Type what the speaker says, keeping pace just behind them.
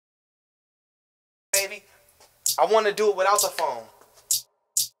I want to do it without the phone.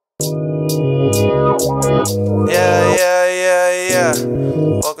 Yeah.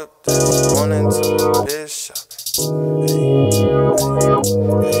 Woke up this morning to this shopping.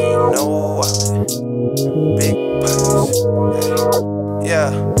 Hey, no wallet. Big pockets.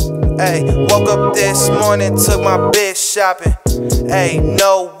 Yeah. Hey, woke up this morning, took my bitch shopping. Hey,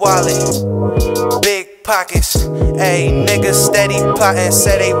 no wallet. Big pockets. Hey, niggas steady plotting,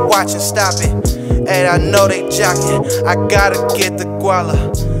 say they watching, stop it. Hey, I know they jocking, I gotta get the guala.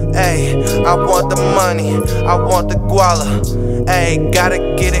 Hey, I want the money, I want the guala. Hey, gotta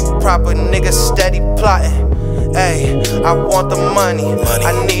get it proper, niggas steady plotting. Hey, I want the money,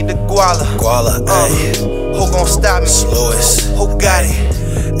 I need the guala. Ayy. Who gon' stop me? Lewis. Who got it?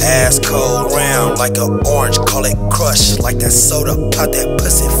 Ass cold round like an orange, call it crush. Like that soda, pop that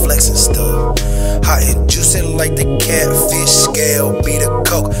pussy flexing stuff. Hot and juicy like the catfish scale. Be the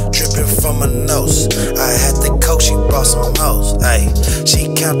coke dripping from her nose. I had the coke, she brought some hoes. Ayy,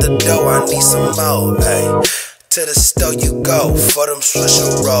 she count the dough, I need some more. Ayy, to the store you go for them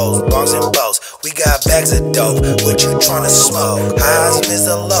Swisher rolls, bongs and bows. We got bags of dope. What you tryna smoke? Highs, mids,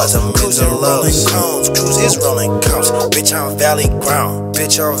 and lows. I'm cruising rolling cones. Cruise is rolling cones. Bitch, I'm valley ground.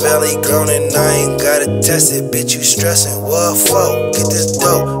 Bitch, I'm valley ground and I ain't gotta test it. Bitch, you stressing. What for? Get this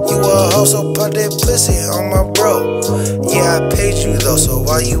dope. You a hoe, so put that pussy on my bro. Yeah, I paid you though, so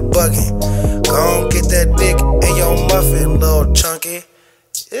why you bugging? Gon' get that dick in your muffin, little chunky.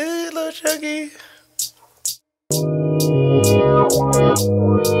 Yeah, little chunky.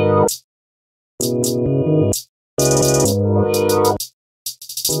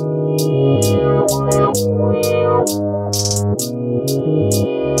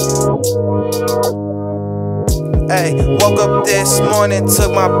 Hey, woke up this morning,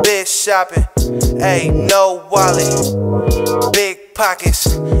 took my bitch shopping. Hey, no wallet, big pockets.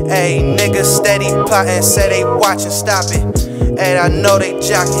 Hey, niggas steady plotting, say they watching, stop it. Hey, I know they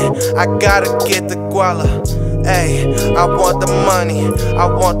jocking, I gotta get the guala. Hey, I want the money, I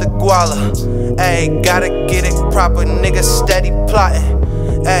want the guala. Hey, gotta get it proper, niggas steady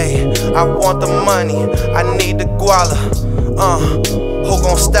plotting. Hey, I want the money, I need the guala. Who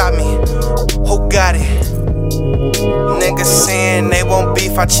gon' stop me? Who got it? Niggas saying they won't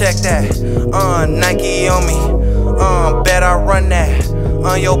beef, I check that. Nike on me, bet I run that.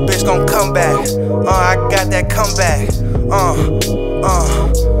 Your bitch gon' come back. I got that comeback.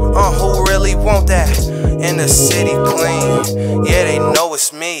 Who really want that? In the city clean, yeah, they know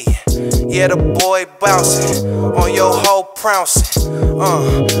it's me. Yeah, the boy bouncing, on your hoe pouncing.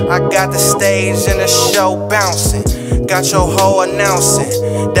 I got the stage and the show bouncing. Got your hoe announcing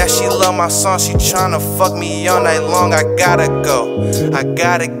that she love my song. She tryna fuck me all night long. I gotta go, I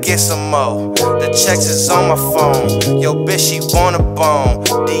gotta get some more. The checks is on my phone. Yo bitch, she want a bone.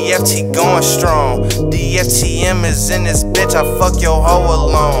 DFT going strong. DFTM is in this bitch. I fuck your hoe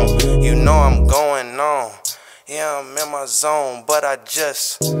alone. You know I'm going on. Yeah, I'm in my zone, but I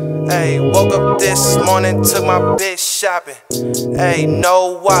just, hey, woke up this morning, took my bitch shopping. Hey,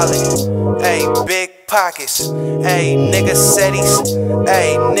 no wallet, hey, big pockets. Hey, niggas said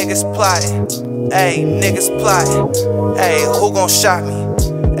hey, niggas plotting. Hey, niggas plotting. Hey, who gon' shop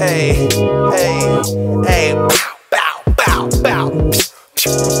me? Hey,